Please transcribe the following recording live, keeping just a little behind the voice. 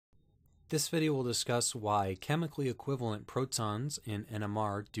This video will discuss why chemically equivalent protons in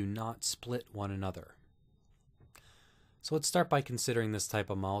NMR do not split one another. So let's start by considering this type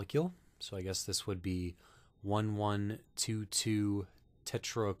of molecule. So I guess this would be 1122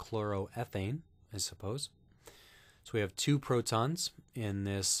 tetrachloroethane, I suppose. So we have two protons in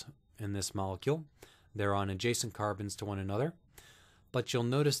this molecule. They're on adjacent carbons to one another. But you'll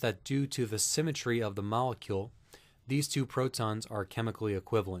notice that due to the symmetry of the molecule, these two protons are chemically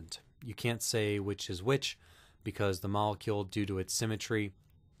equivalent. You can't say which is which because the molecule, due to its symmetry,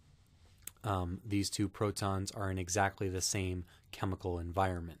 these two protons are in exactly the same chemical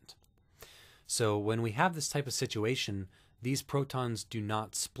environment. So when we have this type of situation, these protons do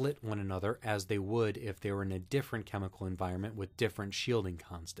not split one another as they would if they were in a different chemical environment with different shielding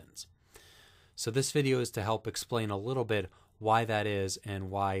constants. So this video is to help explain a little bit why that is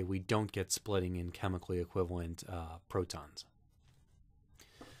and why we don't get splitting in chemically equivalent protons.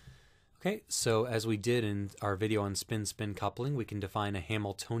 Okay, so as we did in our video on spin-spin coupling, we can define a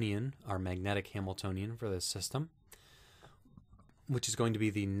Hamiltonian, our magnetic Hamiltonian for this system, which is going to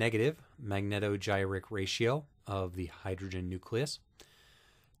be the negative magnetogyric ratio of the hydrogen nucleus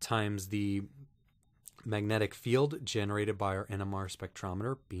times the magnetic field generated by our NMR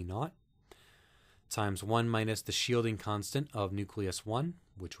spectrometer, B0, times 1 minus the shielding constant of nucleus 1,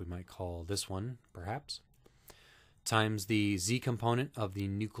 which we might call this one, perhaps, times the z component of the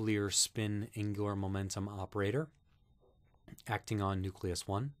nuclear spin angular momentum operator acting on nucleus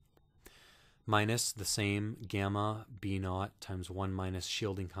 1, minus the same gamma B0 times 1 minus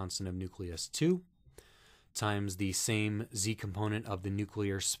shielding constant of nucleus 2, times the same z component of the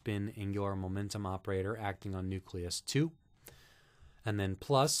nuclear spin angular momentum operator acting on nucleus 2, and then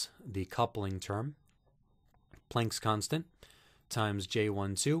plus the coupling term, Planck's constant, times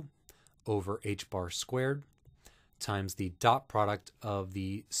J12 over h bar squared, times the dot product of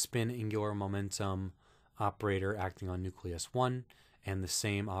the spin angular momentum operator acting on nucleus 1 and the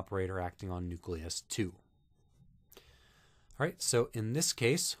same operator acting on nucleus 2. All right, so in this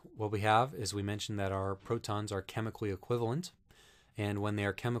case, what we have is we mentioned that our protons are chemically equivalent, and when they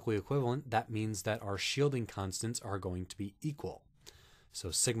are chemically equivalent, that means that our shielding constants are going to be equal.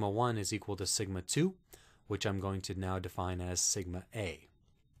 So sigma 1 is equal to sigma 2, which I'm going to now define as sigma A.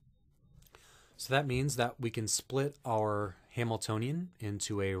 So that means that we can split our Hamiltonian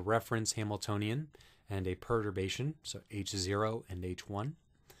into a reference Hamiltonian and a perturbation, so H0 and H1.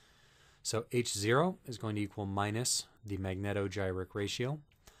 So H0 is going to equal minus the magnetogyric ratio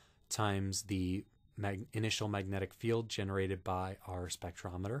times the initial magnetic field generated by our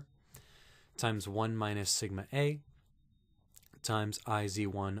spectrometer times 1 minus sigma A times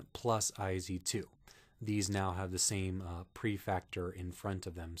IZ1 plus IZ2. These now have the same prefactor in front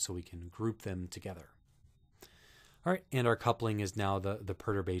of them, so we can group them together. All right, and our coupling is now the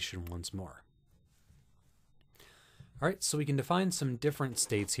perturbation once more. All right, so we can define some different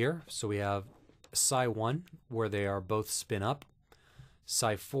states here. So we have psi 1, where they are both spin up,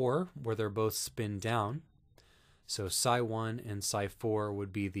 psi 4, where they're both spin down. So psi 1 and psi 4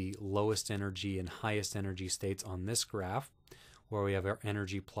 would be the lowest energy and highest energy states on this graph, where we have our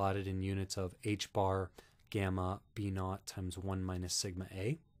energy plotted in units of h bar gamma B0 times 1 minus sigma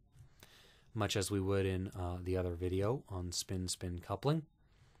A, much as we would in the other video on spin-spin coupling.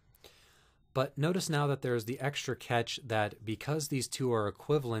 But notice now that there's the extra catch that because these two are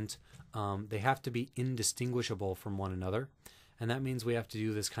equivalent, they have to be indistinguishable from one another, and that means we have to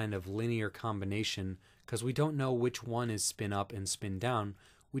do this kind of linear combination because we don't know which one is spin up and spin down.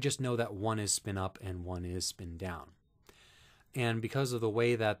 We just know that one is spin up and one is spin down. And because of the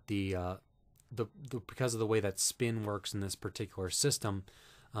way that because of the way that spin works in this particular system,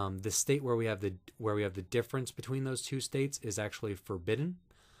 the state where we have the difference between those two states is actually forbidden.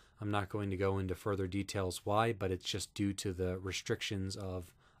 I'm not going to go into further details why, but it's just due to the restrictions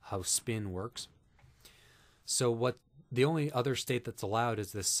of how spin works. So the only other state that's allowed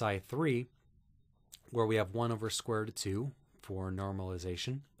is this psi 3, where we have 1 over square root of 2 for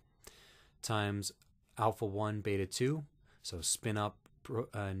normalization, times alpha 1 beta 2. So spin up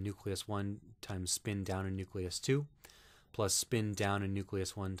nucleus 1 times spin down in nucleus 2, plus spin down in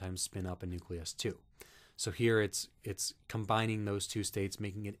nucleus 1 times spin up in nucleus 2. So here it's combining those two states,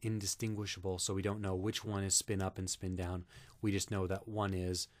 making it indistinguishable, so we don't know which one is spin up and spin down. We just know that one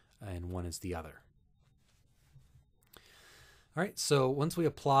is and one is the other. All right, so once we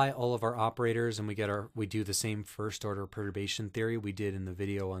apply all of our operators and we do the same first order perturbation theory we did in the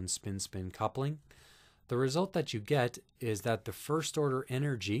video on spin-spin coupling, the result that you get is that the first order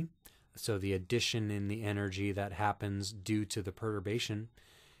energy, so the addition in the energy that happens due to the perturbation,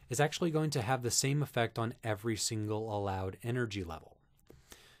 is actually going to have the same effect on every single allowed energy level.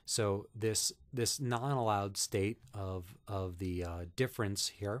 So this non-allowed state of the difference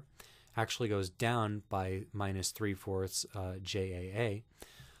here actually goes down by -3/4 JAA,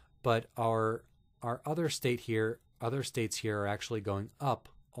 but our other states here are actually going up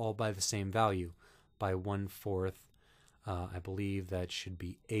all by the same value, by 1/4. I believe that should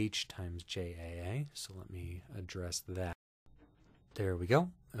be H times JAA. So let me address that. There we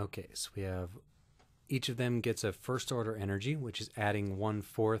go. Okay, so we have each of them gets a first order energy, which is adding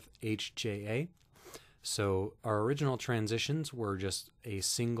 1/4 HJA. So our original transitions were just a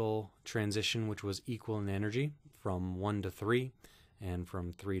single transition, which was equal in energy from 1 to 3 and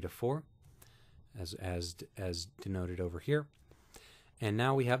from 3 to 4, as denoted over here. And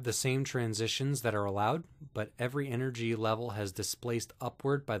now we have the same transitions that are allowed, but every energy level has displaced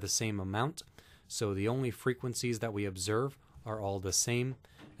upward by the same amount. So the only frequencies that we observe are all the same,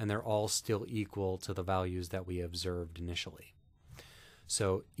 and they're all still equal to the values that we observed initially.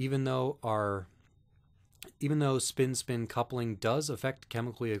 So even though spin-spin coupling does affect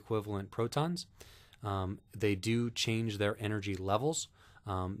chemically equivalent protons, they do change their energy levels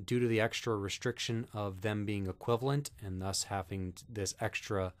due to the extra restriction of them being equivalent, and thus having this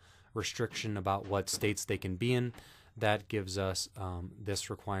extra restriction about what states they can be in. That gives us this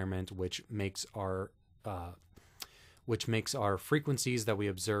requirement, which makes our frequencies that we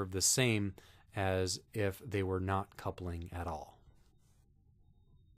observe the same as if they were not coupling at all.